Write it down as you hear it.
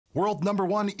World number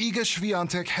one Iga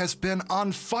Świątek has been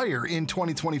on fire in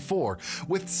 2024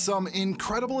 with some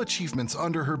incredible achievements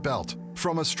under her belt.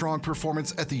 From a strong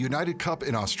performance at the United Cup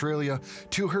in Australia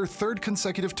to her third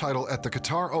consecutive title at the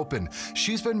Qatar Open,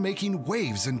 she's been making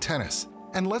waves in tennis.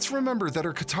 And let's remember that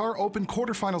her Qatar Open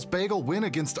quarterfinals bagel win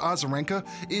against Azarenka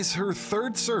is her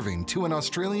third serving to an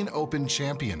Australian Open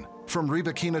champion. From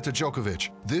rybakina to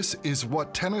Djokovic, this is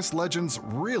what tennis legends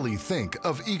really think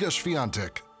of Iga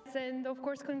Świątek. And of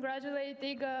course, congratulate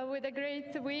Iga with a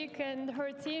great week and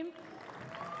her team.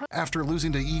 After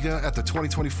losing to Iga at the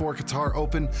 2024 Qatar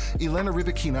Open, Elena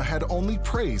Rybakina had only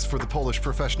praise for the Polish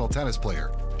professional tennis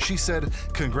player. She said,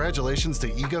 "Congratulations to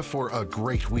Iga for a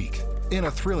great week." In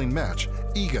a thrilling match,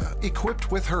 Iga,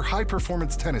 equipped with her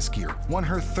high-performance tennis gear, won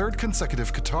her third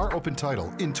consecutive Qatar Open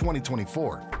title in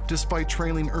 2024. Despite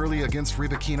trailing early against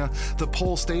Rybakina, the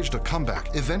Pole staged a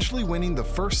comeback, eventually winning the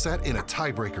first set in a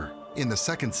tiebreaker. In the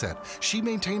second set, she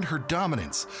maintained her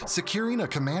dominance, securing a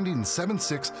commanding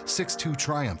 7-6, 6-2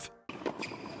 triumph.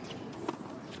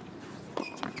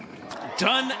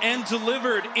 Done and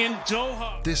delivered in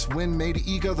Doha. This win made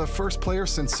Iga the first player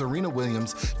since Serena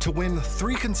Williams to win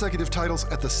 3 consecutive titles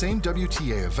at the same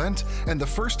WTA event and the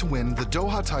first to win the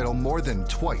Doha title more than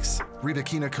twice.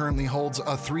 Rybakina currently holds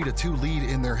a 3-2 lead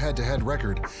in their head-to-head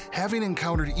record, having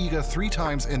encountered Iga 3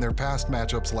 times in their past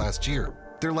matchups last year.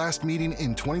 Their last meeting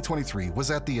in 2023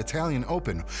 was at the Italian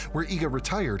Open, where Iga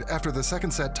retired after the second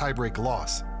set tiebreak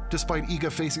loss. Despite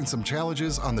Iga facing some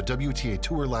challenges on the WTA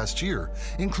Tour last year,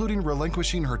 including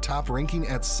relinquishing her top ranking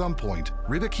at some point,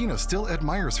 Rybakina still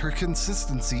admires her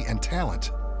consistency and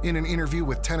talent. In an interview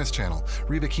with Tennis Channel,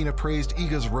 Rybakina praised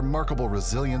Iga's remarkable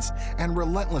resilience and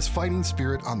relentless fighting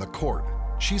spirit on the court.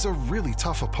 "She's a really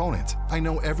tough opponent. I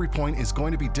know every point is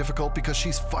going to be difficult because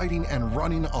she's fighting and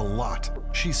running a lot.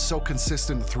 She's so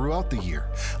consistent throughout the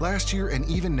year. Last year and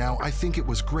even now, I think it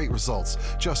was great results.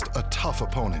 Just a tough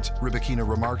opponent," Rybakina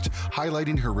remarked,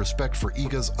 highlighting her respect for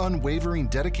Iga's unwavering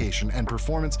dedication and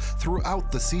performance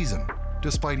throughout the season.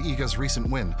 Despite Iga's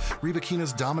recent win,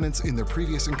 Rybakina's dominance in their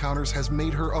previous encounters has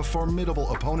made her a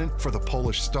formidable opponent for the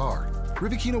Polish star.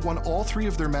 Rybakina won all 3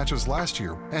 of their matches last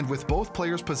year, and with both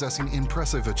players possessing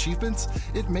impressive achievements,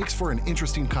 it makes for an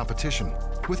interesting competition.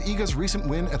 With Iga's recent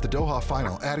win at the Doha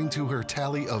final adding to her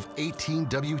tally of 18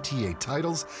 WTA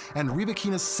titles and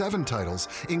Rybakina's 7 titles,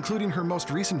 including her most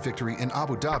recent victory in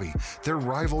Abu Dhabi, their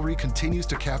rivalry continues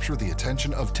to capture the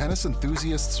attention of tennis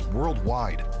enthusiasts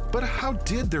worldwide. But how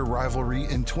did their rivalry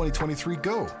in 2023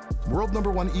 go? World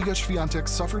number one Iga Świątek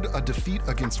suffered a defeat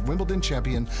against Wimbledon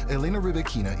champion Elena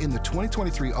Rybakina in the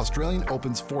 2023 Australian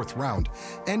Open's 4th round,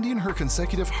 ending her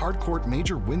consecutive hardcourt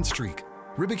major win streak.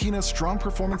 Rybakina's strong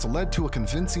performance led to a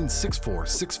convincing 6-4,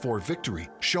 6-4 victory,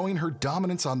 showing her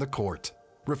dominance on the court.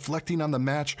 Reflecting on the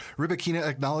match, Rybakina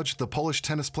acknowledged the Polish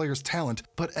tennis player's talent,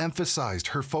 but emphasized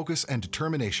her focus and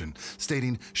determination,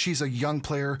 stating, "She's a young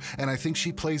player, and I think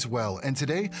she plays well, and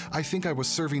today, I think I was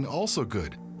serving also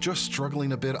good. Just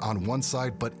struggling a bit on one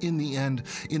side, but in the end,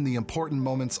 in the important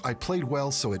moments, I played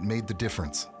well, so it made the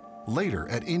difference." Later,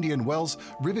 at Indian Wells,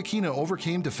 Rybakina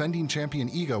overcame defending champion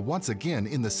Iga once again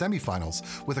in the semifinals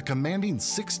with a commanding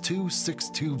 6-2,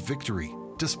 6-2 victory.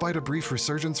 Despite a brief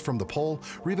resurgence from the pole,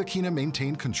 Rybakina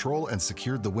maintained control and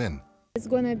secured the win. It's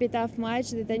gonna be a tough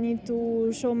match that I need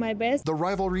to show my best. The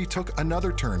rivalry took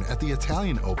another turn at the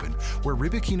Italian Open, where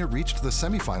Rybakina reached the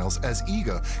semifinals as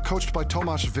Iga, coached by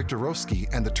Tomasz Wiktorowski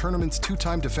and the tournament's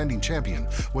 2-time defending champion,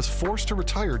 was forced to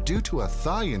retire due to a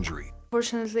thigh injury.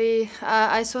 Fortunately,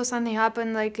 I saw something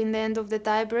happen like in the end of the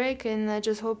tiebreak, and I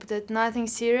just hope that nothing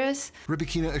serious.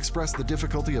 Rybakina expressed the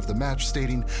difficulty of the match,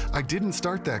 stating, "I didn't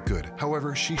start that good.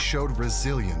 However, she showed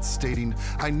resilience, stating,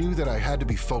 I knew that I had to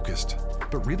be focused."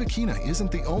 But Rybakina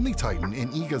isn't the only titan in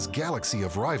Iga's galaxy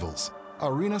of rivals.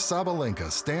 Aryna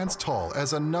Sabalenka stands tall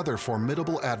as another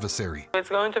formidable adversary. It's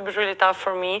going to be really tough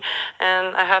for me,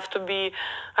 and I have to be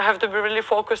really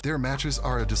focused. Their matches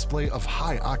are a display of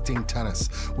high-octane tennis,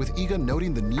 with Iga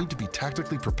noting the need to be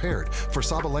tactically prepared for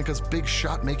Sabalenka's big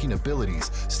shot-making abilities,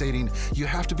 stating, "You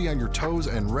have to be on your toes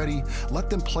and ready.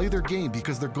 Let them play their game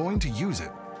because they're going to use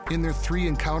it." In their 3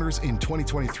 encounters in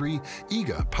 2023,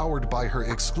 Iga, powered by her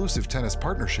exclusive tennis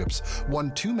partnerships,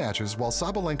 won 2 matches while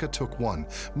Sabalenka took 1,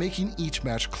 making each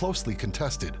match closely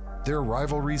contested. Their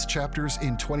rivalries chapters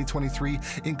in 2023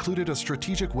 included a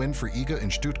strategic win for Iga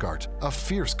in Stuttgart, a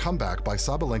fierce comeback by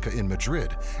Sabalenka in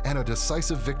Madrid, and a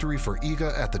decisive victory for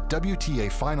Iga at the WTA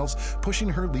Finals, pushing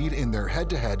her lead in their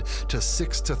head-to-head to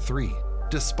 6-3.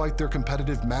 Despite their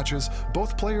competitive matches,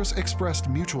 both players expressed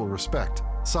mutual respect.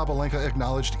 Sabalenka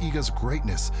acknowledged Iga's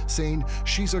greatness, saying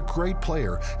she's a great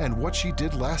player and what she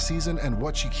did last season and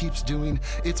what she keeps doing,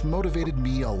 it's motivated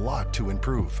me a lot to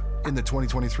improve. In the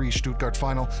 2023 Stuttgart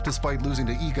final, despite losing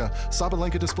to Iga,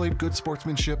 Sabalenka displayed good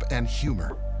sportsmanship and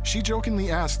humor. She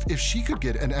jokingly asked if she could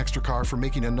get an extra car for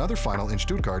making another final in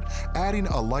Stuttgart, adding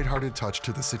a lighthearted touch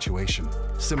to the situation.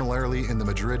 Similarly, in the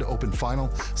Madrid Open final,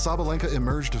 Sabalenka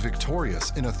emerged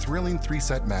victorious in a thrilling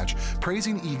 3-set match,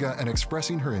 praising Iga and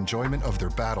expressing her enjoyment of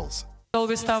their battles.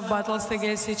 Always tough battles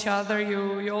against each other.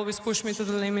 You always push me to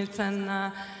the limits,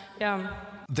 and yeah.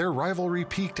 Their rivalry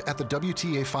peaked at the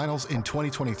WTA Finals in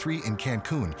 2023 in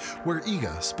Cancun, where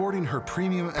Iga, sporting her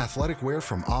premium athletic wear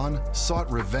from On, sought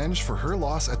revenge for her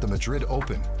loss at the Madrid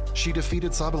Open. She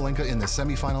defeated Sabalenka in the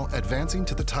semifinal, advancing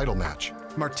to the title match.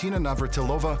 Martina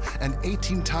Navratilova, an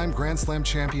 18-time Grand Slam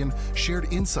champion,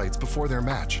 shared insights before their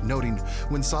match, noting,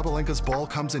 when Sabalenka's ball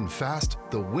comes in fast,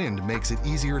 the wind makes it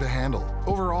easier to handle.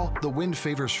 Overall, the wind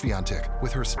favors Świątek.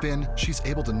 With her spin, she's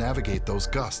able to navigate those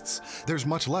gusts. There's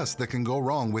much less that can go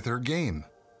wrong with her game.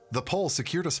 The Pole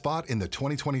secured a spot in the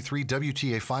 2023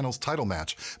 WTA Finals title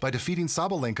match by defeating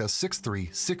Sabalenka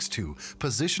 6-3, 6-2,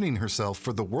 positioning herself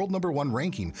for the world #1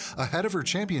 ranking ahead of her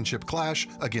championship clash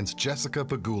against Jessica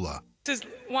Pegula. This is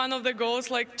one of the goals,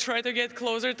 like try to get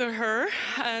closer to her.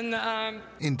 And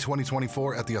in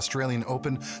 2024 at the Australian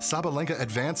Open, Sabalenka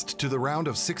advanced to the round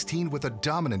of 16 with a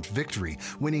dominant victory,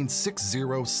 winning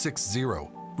 6-0,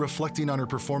 6-0. Reflecting on her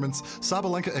performance,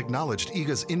 Sabalenka acknowledged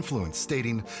Iga's influence,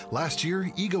 stating, "Last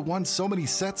year, Iga won so many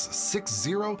sets,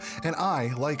 6-0, and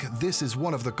this is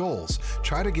one of the goals,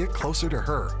 try to get closer to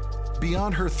her."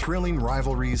 Beyond her thrilling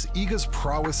rivalries, Iga's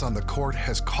prowess on the court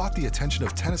has caught the attention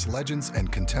of tennis legends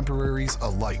and contemporaries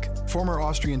alike. Former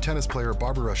Austrian tennis player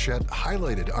Barbara Schett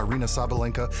highlighted Aryna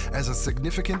Sabalenka as a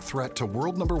significant threat to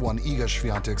world #1 Iga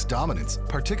Świątek's dominance,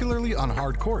 particularly on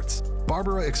hard courts.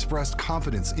 Barbara expressed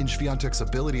confidence in Świątek's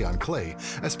ability on clay,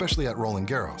 especially at Roland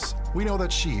Garros. "We know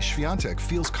that she, Świątek,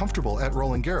 feels comfortable at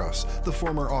Roland Garros," the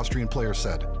former Austrian player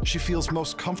said. "She feels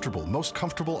most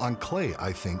comfortable on clay,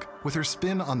 I think, with her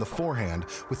spin on the forehand,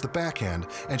 with the backhand,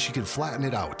 and she can flatten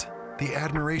it out." The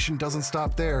admiration doesn't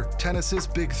stop there. Tennis's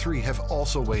big three have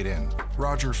also weighed in.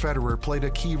 Roger Federer played a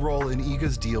key role in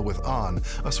Iga's deal with On,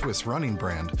 a Swiss running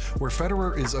brand, where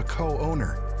Federer is a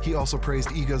co-owner. He also praised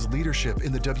Iga's leadership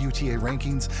in the WTA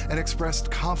rankings and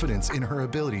expressed confidence in her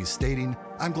abilities, stating,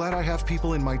 "I'm glad I have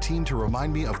people in my team to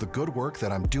remind me of the good work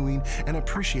that I'm doing and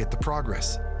appreciate the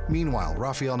progress." Meanwhile,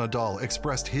 Rafael Nadal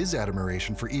expressed his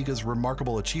admiration for Iga's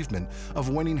remarkable achievement of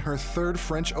winning her 3rd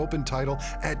French Open title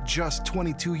at just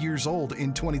 22 years old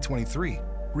in 2023.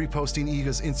 Reposting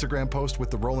Iga's Instagram post with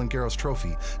the Roland Garros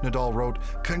trophy, Nadal wrote,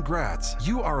 "Congrats,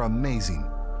 you are amazing."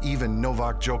 Even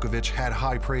Novak Djokovic had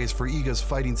high praise for Iga's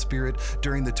fighting spirit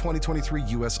during the 2023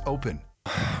 US Open.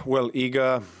 Well,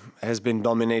 Iga has been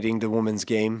dominating the women's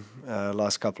game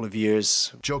last couple of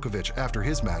years. Djokovic, after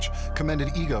his match, commended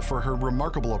Iga for her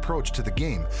remarkable approach to the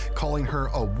game, calling her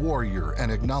a warrior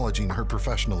and acknowledging her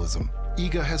professionalism.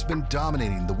 Iga has been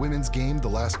dominating the women's game the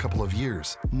last couple of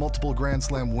years. Multiple Grand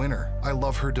Slam winner. I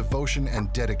love her devotion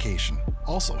and dedication.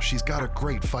 Also, she's got a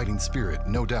great fighting spirit,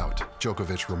 no doubt,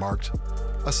 Djokovic remarked.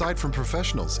 Aside from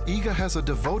professionals, Iga has a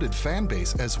devoted fan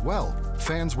base as well.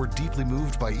 Fans were deeply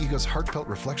moved by Iga's heartfelt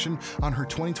reflection on her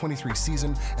 2023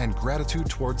 season and gratitude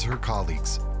towards her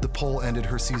colleagues. The Pole ended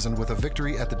her season with a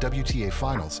victory at the WTA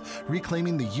Finals,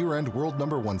 reclaiming the year-end world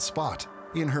 #1 spot.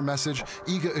 In her message,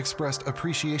 Iga expressed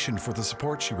appreciation for the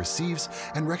support she receives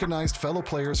and recognized fellow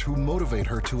players who motivate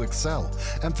her to excel,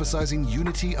 emphasizing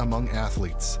unity among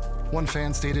athletes. One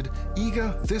fan stated,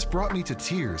 "Iga, this brought me to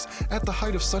tears. At the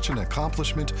height of such an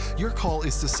accomplishment, your call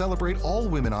is to celebrate all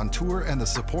women on tour and the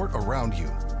support around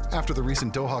you." After the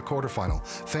recent Doha quarterfinal,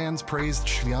 fans praised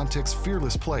Świątek's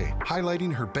fearless play,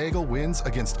 highlighting her bagel wins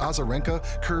against Azarenka,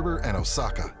 Kerber, and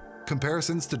Osaka.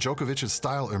 Comparisons to Djokovic's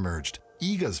style emerged.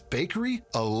 "Iga's bakery?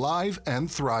 Alive and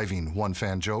thriving," one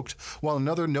fan joked, while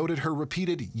another noted her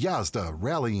repeated Yazda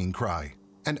rallying cry.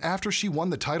 And after she won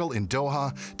the title in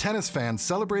Doha, tennis fans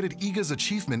celebrated Iga's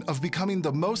achievement of becoming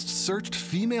the most searched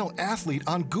female athlete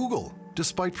on Google.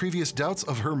 Despite previous doubts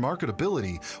of her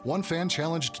marketability, one fan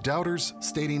challenged doubters,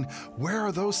 stating, "Where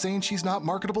are those saying she's not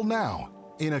marketable now?"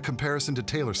 In a comparison to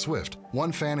Taylor Swift,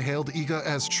 one fan hailed Iga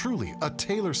as truly a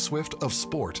Taylor Swift of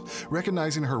sport,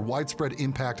 recognizing her widespread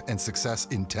impact and success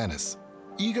in tennis.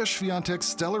 Iga Świątek's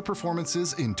stellar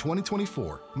performances in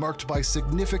 2024, marked by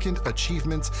significant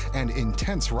achievements and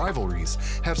intense rivalries,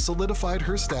 have solidified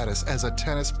her status as a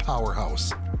tennis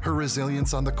powerhouse. Her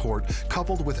resilience on the court,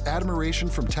 coupled with admiration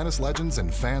from tennis legends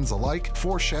and fans alike,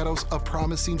 foreshadows a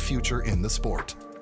promising future in the sport.